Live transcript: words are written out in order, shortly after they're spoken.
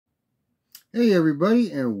Hey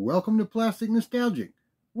everybody, and welcome to Plastic Nostalgic,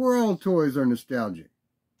 where all toys are nostalgic.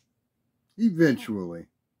 Eventually.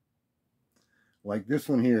 Like this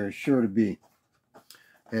one here is sure to be.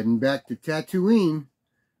 Heading back to Tatooine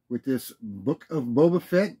with this Book of Boba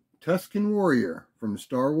Fett Tusken Warrior from the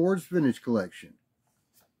Star Wars Vintage Collection.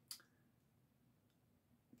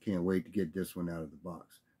 Can't wait to get this one out of the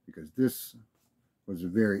box, because this was a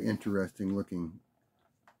very interesting looking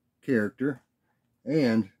character,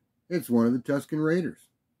 and it's one of the Tusken Raiders.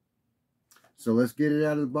 So let's get it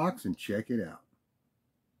out of the box and check it out.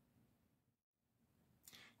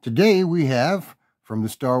 Today we have, from the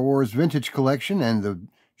Star Wars Vintage Collection and the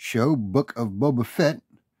show Book of Boba Fett,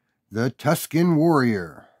 the Tusken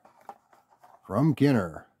Warrior from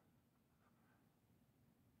Kenner.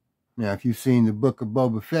 Now, if you've seen the Book of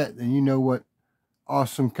Boba Fett, then you know what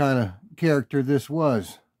awesome kind of character this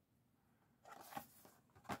was.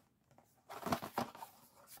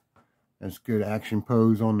 That's good action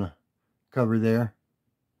pose on the cover there,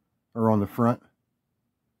 or on the front.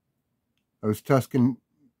 Those Tusken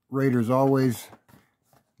Raiders always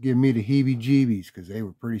give me the heebie-jeebies because they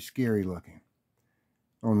were pretty scary looking.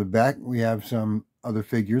 On the back, we have some other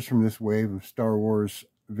figures from this wave of Star Wars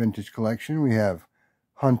Vintage Collection. We have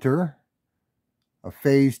Hunter, a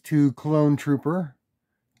Phase 2 Clone Trooper,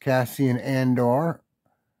 Cassian Andor,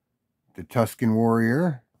 the Tusken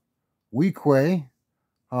Warrior, Weequay,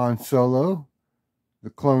 Han Solo, the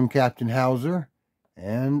Clone Captain Hauser,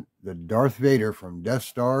 and the Darth Vader from Death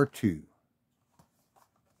Star 2.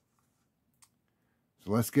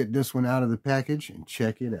 So let's get this one out of the package and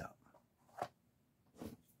check it out.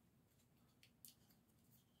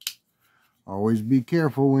 Always be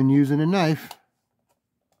careful when using a knife.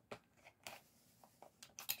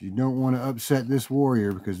 You don't want to upset this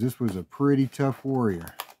warrior, because this was a pretty tough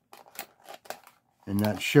warrior. In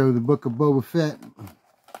that show, the Book of Boba Fett,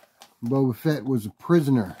 Boba Fett was a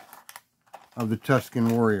prisoner of the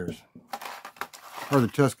Tusken Warriors, or the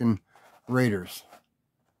Tusken Raiders,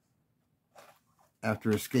 after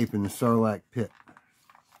escaping the Sarlacc pit.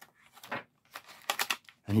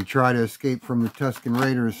 And he tried to escape from the Tusken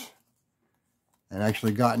Raiders and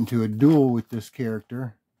actually got into a duel with this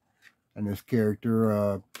character. And this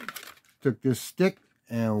character took this stick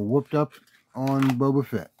and whooped up on Boba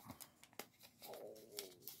Fett.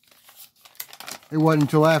 It wasn't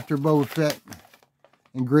until after Boba Fett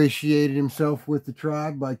ingratiated himself with the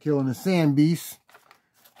tribe by killing the sand beast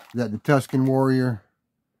that the Tusken Warrior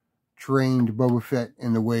trained Boba Fett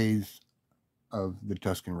in the ways of the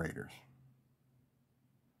Tusken Raiders.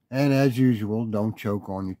 And as usual, don't choke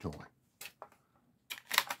on your toy.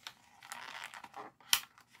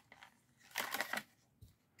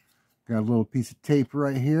 Got a little piece of tape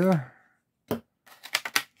right here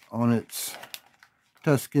on its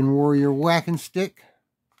Tusken Warrior whacking stick.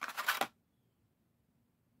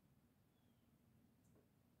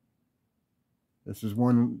 This is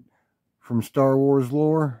one from Star Wars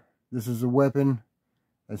lore. This is a weapon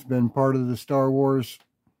that's been part of the Star Wars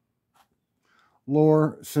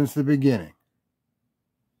lore since the beginning.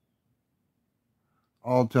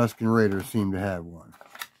 All Tusken Raiders seem to have one.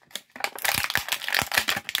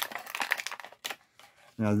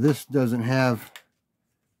 Now this doesn't have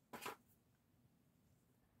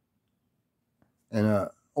an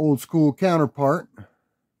old school counterpart,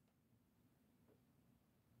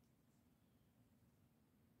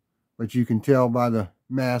 but you can tell by the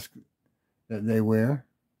mask that they wear.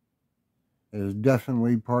 It is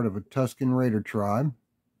definitely part of a Tusken Raider tribe.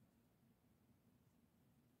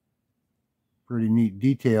 Pretty neat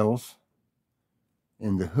details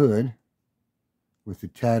in the hood with the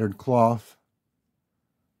tattered cloth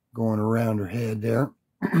going around her head there.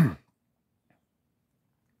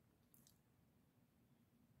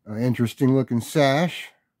 An interesting looking sash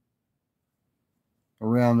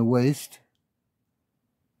around the waist,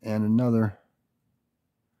 and another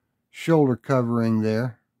shoulder covering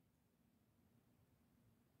there.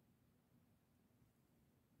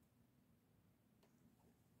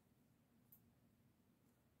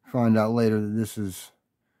 Find out later that this is,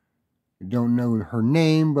 you don't know her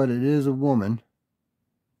name, but it is a woman.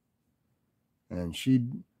 And she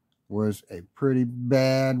was a pretty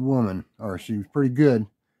bad woman, or she was pretty good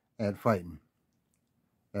at fighting.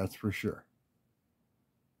 That's for sure.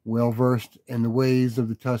 Well versed in the ways of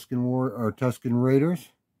the Tusken Raiders.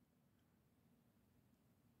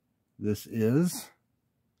 This is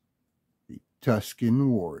the Tusken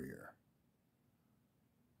Warrior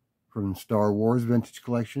from the Star Wars Vintage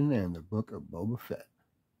Collection and the Book of Boba Fett.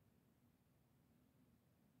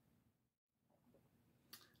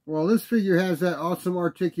 Well, this figure has that awesome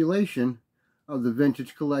articulation of the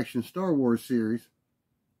Vintage Collection Star Wars series.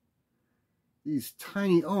 these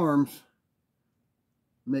tiny arms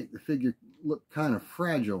make the figure look kind of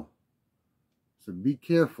fragile. So be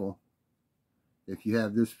careful if you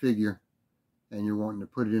have this figure and you're wanting to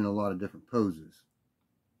put it in a lot of different poses.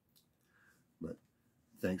 But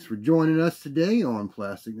thanks for joining us today on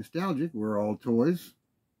Plastic Nostalgic, where all toys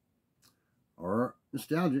are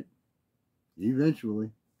nostalgic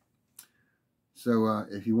eventually. So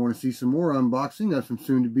if you want to see some more unboxing of some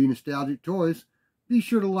soon-to-be nostalgic toys, be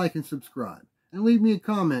sure to like and subscribe. And leave me a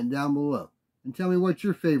comment down below. And tell me what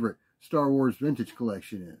your favorite Star Wars vintage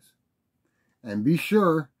collection is. And be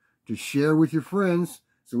sure to share with your friends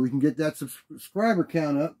so we can get that subscriber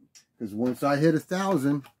count up. Because once I hit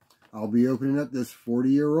 1,000, I'll be opening up this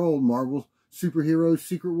 40-year-old Marvel Superheroes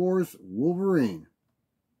Secret Wars Wolverine.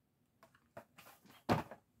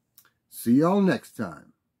 See y'all next time.